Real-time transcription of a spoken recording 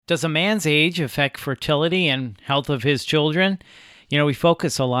Does a man's age affect fertility and health of his children? We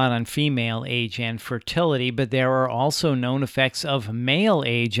focus a lot on female age and fertility, but there are also known effects of male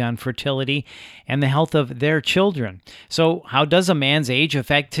age on fertility and the health of their children. So, how does a man's age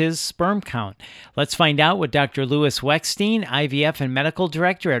affect his sperm count? Let's find out with Dr. Louis Weckstein, IVF and Medical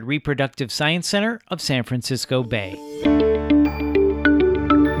Director at Reproductive Science Center of San Francisco Bay.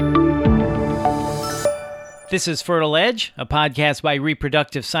 This is Fertile Edge, a podcast by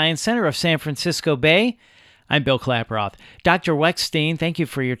Reproductive Science Center of San Francisco Bay. I'm Bill Klaproth. Dr. Weckstein, thank you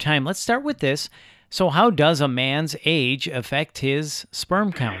for your time. Let's start with this. So how does a man's age affect his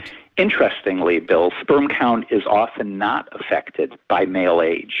sperm count? Interestingly, Bill, sperm count is often not affected by male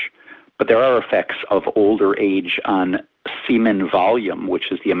age, but there are effects of older age on semen volume,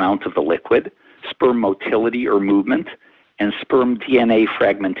 which is the amount of the liquid, sperm motility or movement, and sperm DNA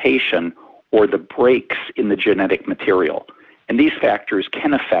fragmentation, or the breaks in the genetic material. And these factors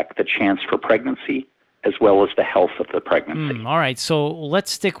can affect the chance for pregnancy as well as the health of the pregnancy. All right, so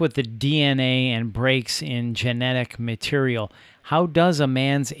let's stick with the DNA and breaks in genetic material. How does a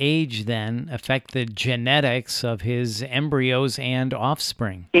man's age then affect the genetics of his embryos and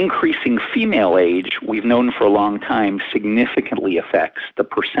offspring? Increasing female age, we've known for a long time, significantly affects the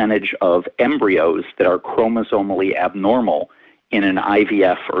percentage of embryos that are chromosomally abnormal in an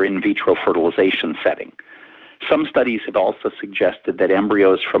IVF or in vitro fertilization setting. Some studies have also suggested that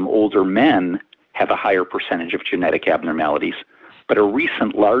embryos from older men have a higher percentage of genetic abnormalities, but a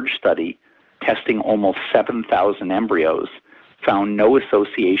recent large study testing almost 7,000 embryos found no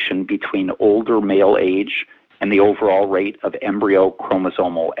association between older male age and the overall rate of embryo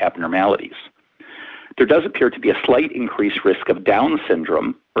chromosomal abnormalities. There does appear to be a slight increased risk of Down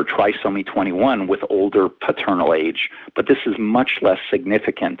syndrome or trisomy 21 with older paternal age, but this is much less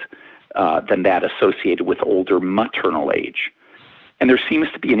significant than that associated with older maternal age. And there seems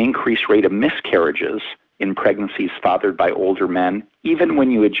to be an increased rate of miscarriages in pregnancies fathered by older men, even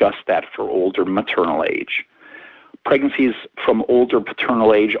when you adjust that for older maternal age. Pregnancies from older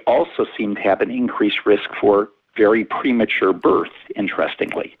paternal age also seem to have an increased risk for very premature birth,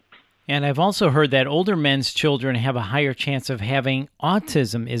 interestingly. And I've also heard that older men's children have a higher chance of having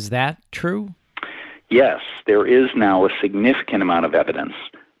autism. Is that true? Yes, there is now a significant amount of evidence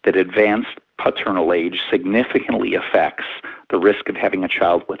that advanced paternal age significantly affects the risk of having a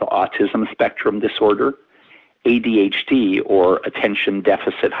child with autism spectrum disorder, ADHD or attention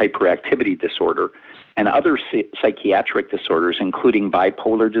deficit hyperactivity disorder, and other psychiatric disorders, including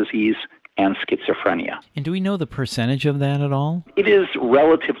bipolar disease and schizophrenia. And do we know the percentage of that at all? It is,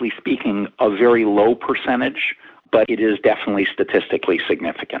 relatively speaking, a very low percentage, but it is definitely statistically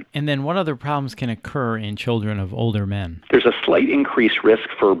significant. And then what other problems can occur in children of older men? There's a slight increased risk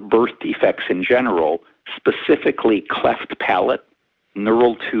for birth defects in general, specifically cleft palate,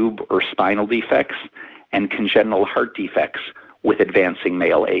 neural tube or spinal defects, and congenital heart defects with advancing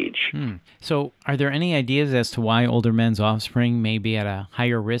male age. So are there any ideas as to why older men's offspring may be at a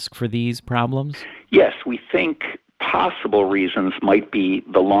higher risk for these problems? Yes, we think possible reasons might be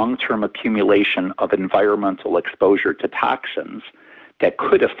the long-term accumulation of environmental exposure to toxins that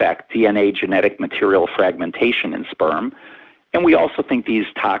could affect DNA genetic material fragmentation in sperm. And we also think these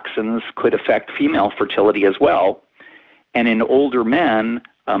toxins could affect female fertility as well. And in older men,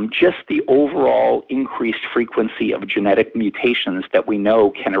 just the overall increased frequency of genetic mutations that we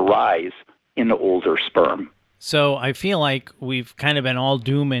know can arise in the older sperm. So I feel like we've kind of been all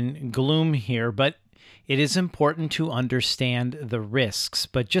doom and gloom here, but it is important to understand the risks.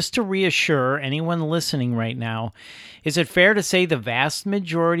 But just to reassure anyone listening right now, is it fair to say the vast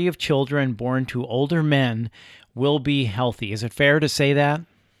majority of children born to older men will be healthy? Is it fair to say that?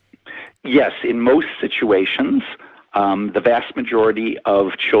 Yes, in most situations, the vast majority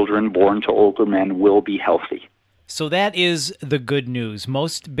of children born to older men will be healthy. So that is the good news.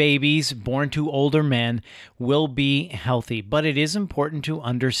 Most babies born to older men will be healthy, but it is important to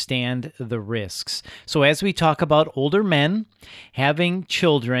understand the risks. So as we talk about older men having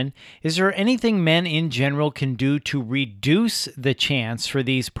children, is there anything men in general can do to reduce the chance for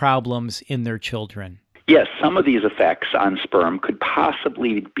these problems in their children? Yes, some of these effects on sperm could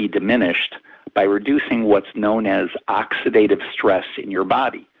possibly be diminished by reducing what's known as oxidative stress in your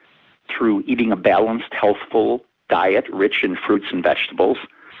body through eating a balanced, healthful diet rich in fruits and vegetables,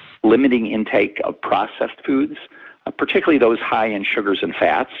 limiting intake of processed foods, particularly those high in sugars and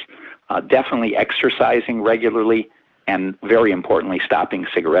fats, definitely exercising regularly, and very importantly, stopping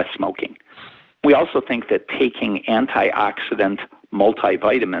cigarette smoking. We also think that taking antioxidant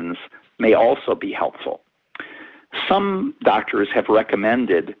multivitamins may also be helpful. Some doctors have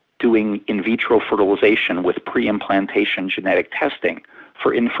recommended doing in vitro fertilization with pre-implantation genetic testing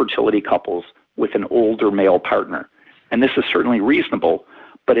for infertility couples with an older male partner. And this is certainly reasonable,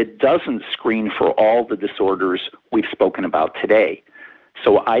 but it doesn't screen for all the disorders we've spoken about today.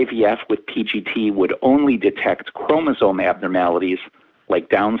 So IVF with PGT would only detect chromosome abnormalities like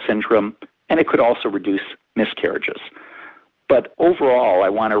Down syndrome, and it could also reduce miscarriages. But overall, I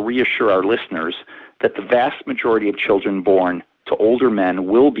want to reassure our listeners that the vast majority of children born to older men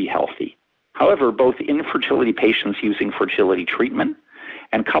will be healthy. However, both infertility patients using fertility treatment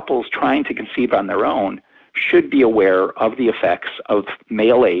and couples trying to conceive on their own should be aware of the effects of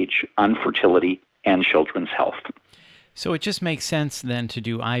male age on fertility and children's health. So it just makes sense then to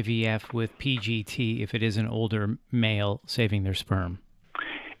do IVF with PGT if it is an older male saving their sperm.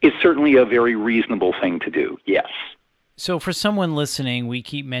 It's certainly a very reasonable thing to do, yes. So for someone listening, we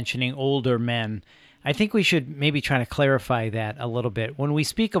keep mentioning older men. I think we should maybe try to clarify that a little bit. When we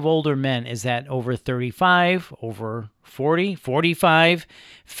speak of older men, is that over 35, over 40, 45,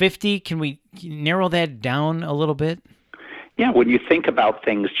 50? Can we narrow that down a little bit? Yeah, when you think about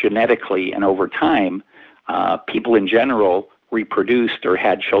things genetically and over time, people in general reproduced or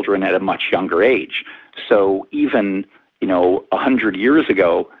had children at a much younger age. So even, 100 years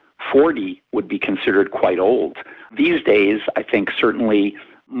ago, 40 would be considered quite old. These days, I think certainly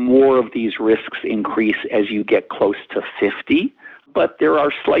more of these risks increase as you get close to 50, but there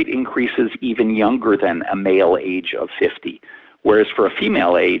are slight increases even younger than a male age of 50. Whereas for a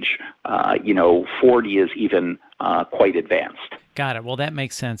female age, 40 is even quite advanced. Got it. Well, that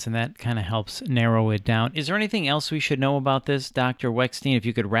makes sense, and that kind of helps narrow it down. Is there anything else we should know about this, Dr. Weckstein? If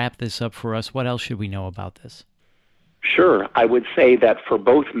you could wrap this up for us, what else should we know about this? Sure. I would say that for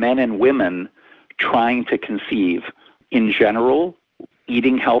both men and women trying to conceive, in general,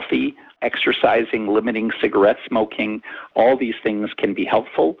 eating healthy, exercising, limiting cigarette smoking, all these things can be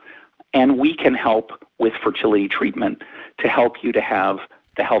helpful. And we can help with fertility treatment to help you to have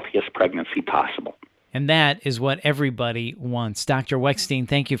the healthiest pregnancy possible. And that is what everybody wants. Dr. Weckstein,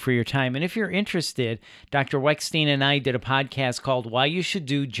 thank you for your time. And if you're interested, Dr. Weckstein and I did a podcast called Why You Should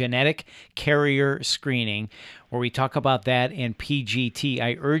Do Genetic Carrier Screening, where we talk about that in PGT.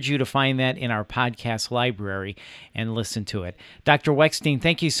 I urge you to find that in our podcast library and listen to it. Dr. Weckstein,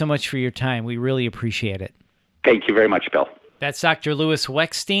 thank you so much for your time. We really appreciate it. Thank you very much, Bill. That's Dr. Louis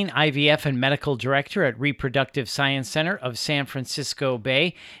Weckstein, IVF and Medical Director at Reproductive Science Center of San Francisco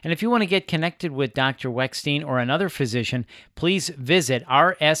Bay. And if you want to get connected with Dr. Weckstein or another physician, please visit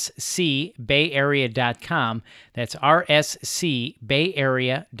rscbayarea.com. That's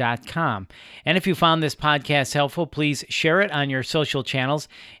rscbayarea.com. And if you found this podcast helpful, please share it on your social channels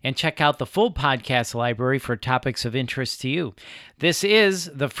and check out the full podcast library for topics of interest to you. This is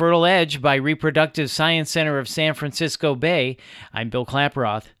The Fertile Edge by Reproductive Science Center of San Francisco Bay. I'm Bill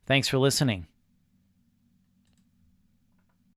Klaproth. Thanks for listening.